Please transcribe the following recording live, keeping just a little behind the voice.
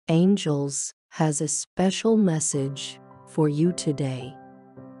Angels has a special message for you today.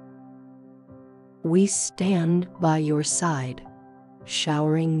 We stand by your side,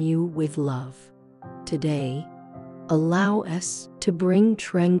 showering you with love. Today, allow us to bring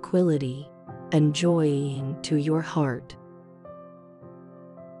tranquility and joy into your heart.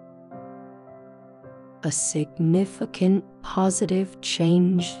 A significant positive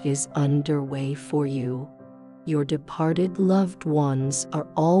change is underway for you. Your departed loved ones are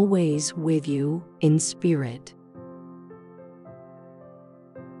always with you in spirit,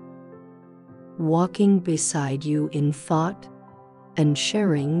 walking beside you in thought and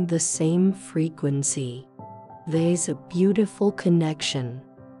sharing the same frequency. There's a beautiful connection.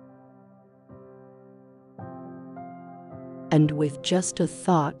 And with just a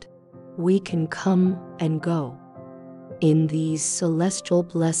thought, we can come and go. In these celestial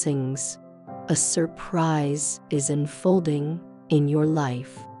blessings, a surprise is unfolding in your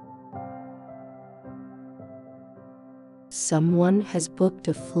life. Someone has booked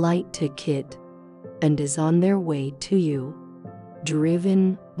a flight ticket and is on their way to you,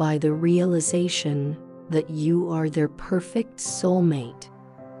 driven by the realization that you are their perfect soulmate.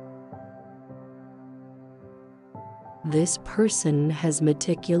 This person has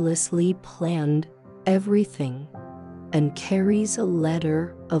meticulously planned everything and carries a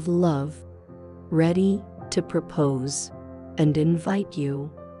letter of love ready to propose and invite you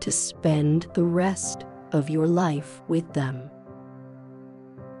to spend the rest of your life with them.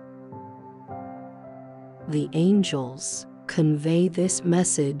 The angels convey this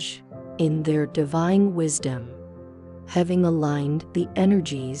message in their divine wisdom, having aligned the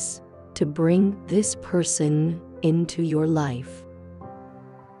energies to bring this person into your life.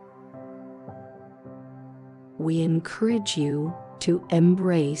 We encourage you to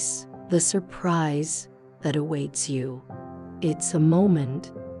embrace the surprise that awaits you. It's a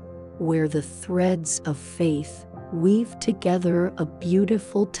moment where the threads of faith weave together a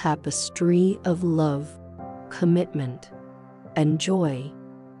beautiful tapestry of love, commitment, and joy.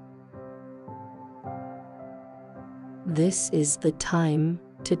 This is the time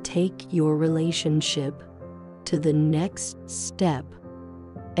to take your relationship to the next step,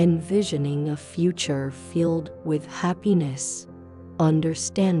 envisioning a future filled with happiness,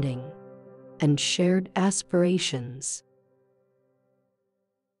 understanding, and shared aspirations.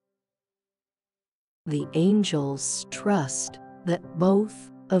 The angels trust that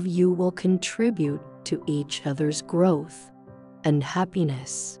both of you will contribute to each other's growth and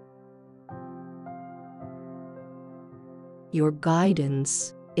happiness. Your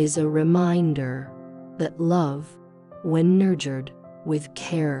guidance is a reminder that love, when nurtured with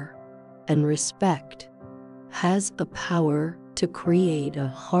care and respect, has a power to create a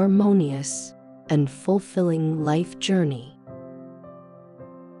harmonious and fulfilling life journey.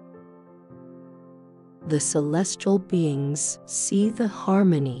 The celestial beings see the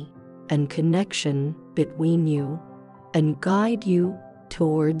harmony and connection between you and guide you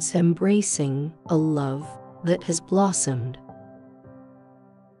towards embracing a love that has blossomed.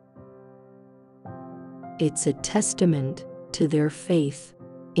 It's a testament to their faith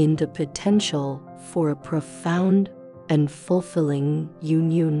in the potential for a profound and fulfilling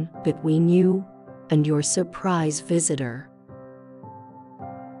union between you and your surprise visitor.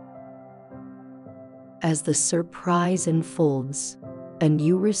 As the surprise unfolds and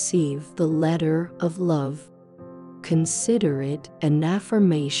you receive the letter of love, consider it an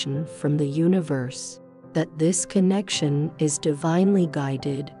affirmation from the universe that this connection is divinely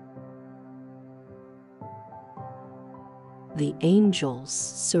guided. The angels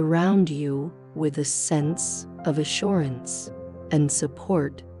surround you with a sense of assurance and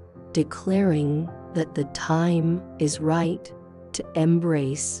support, declaring that the time is right to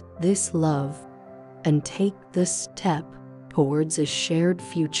embrace this love and take the step towards a shared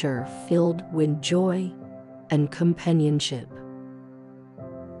future filled with joy and companionship.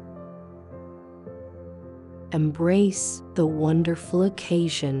 Embrace the wonderful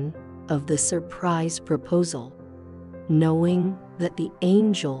occasion of the surprise proposal, knowing that the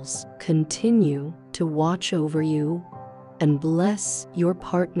angels continue to watch over you and bless your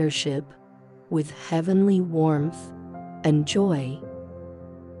partnership with heavenly warmth and joy.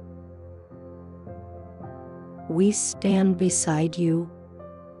 We stand beside you,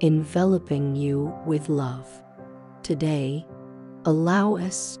 enveloping you with love. Today, allow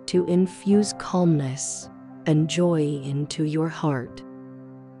us to infuse calmness and joy into your heart.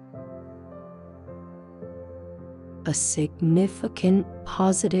 A significant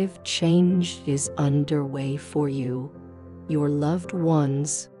positive change is underway for you. Your loved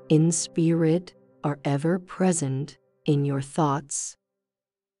ones in spirit are ever present in your thoughts,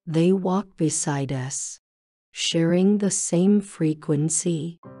 They walk beside us, sharing the same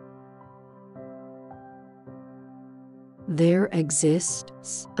frequency. There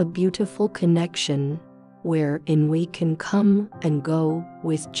exists a beautiful connection wherein we can come and go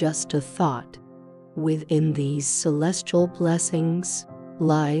with just a thought. Within these celestial blessings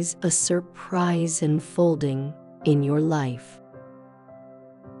lies a surprise unfolding in your life.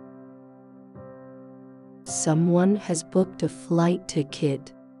 Someone has booked a flight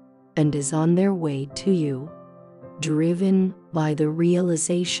ticket and is on their way to you, driven by the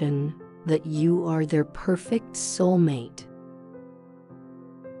realization that you are their perfect soulmate.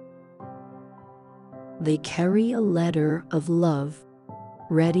 They carry a letter of love,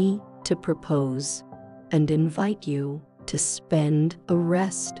 ready to propose and invite you to spend the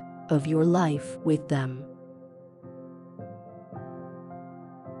rest of your life with them.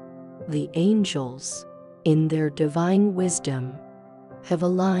 The angels, in their divine wisdom, have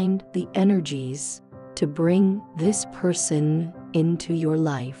aligned the energies to bring this person into your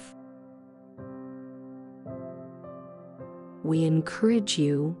life. We encourage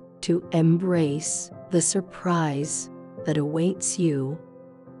you to embrace the surprise that awaits you.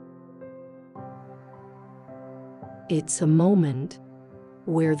 It's a moment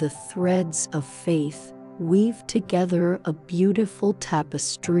where the threads of faith weave together a beautiful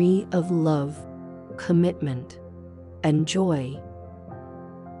tapestry of love, commitment, and joy.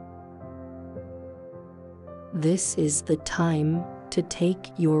 This is the time to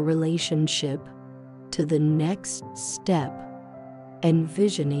take your relationship to the next step,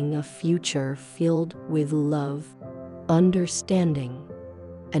 envisioning a future filled with love, understanding,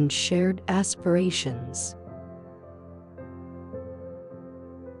 and shared aspirations.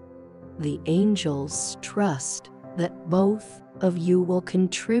 The angels trust that both of you will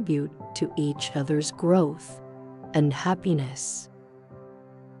contribute to each other's growth and happiness.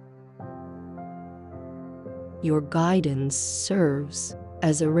 Your guidance serves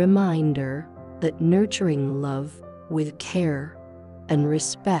as a reminder that nurturing love with care and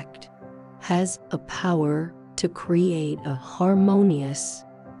respect has a power to create a harmonious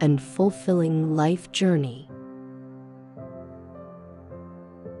and fulfilling life journey.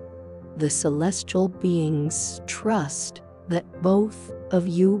 The celestial beings trust that both of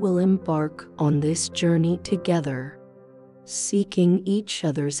you will embark on this journey together, seeking each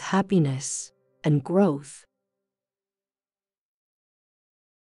other's happiness and growth.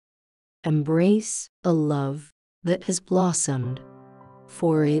 Embrace a love that has blossomed,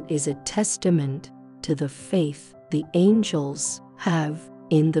 for it is a testament to the faith the angels have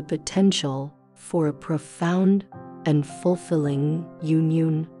in the potential for a profound and fulfilling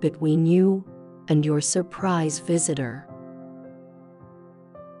union between you and your surprise visitor.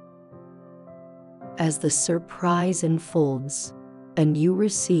 As the surprise unfolds and you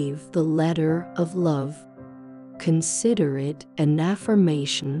receive the letter of love, consider it an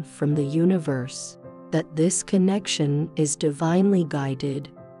affirmation from the universe that this connection is divinely guided.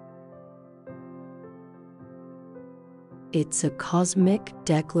 It's a cosmic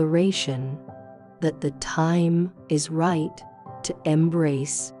declaration that the time is right to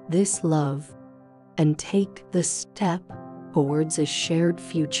embrace this love and take the step towards a shared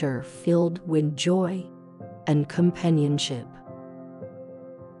future filled with joy and companionship.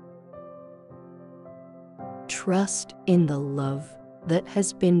 Trust in the love that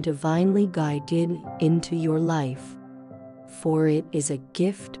has been divinely guided into your life, for it is a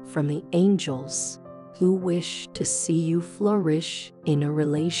gift from the angels who wish to see you flourish in a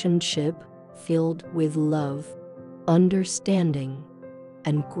relationship filled with love, understanding,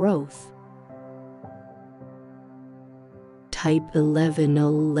 and growth. Type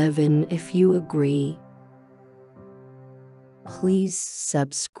 1111 if you agree. Please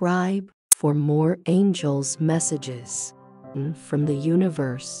subscribe for more angels' messages from the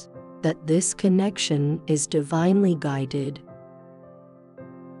universe that this connection is divinely guided.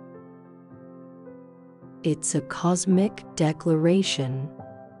 It's a cosmic declaration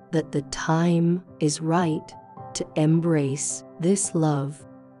that the time is right to embrace this love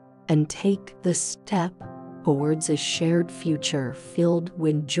and take the step towards a shared future filled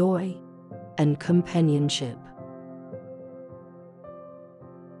with joy and companionship.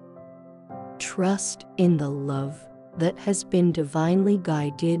 Trust in the love that has been divinely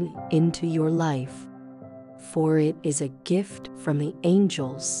guided into your life, for it is a gift from the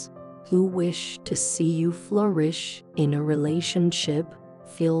angels who wish to see you flourish in a relationship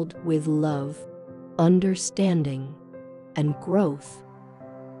filled with love, understanding, and growth.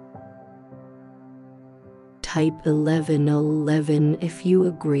 Type 1111 if you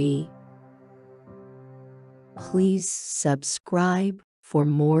agree. Please subscribe for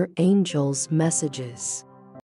more angels' messages.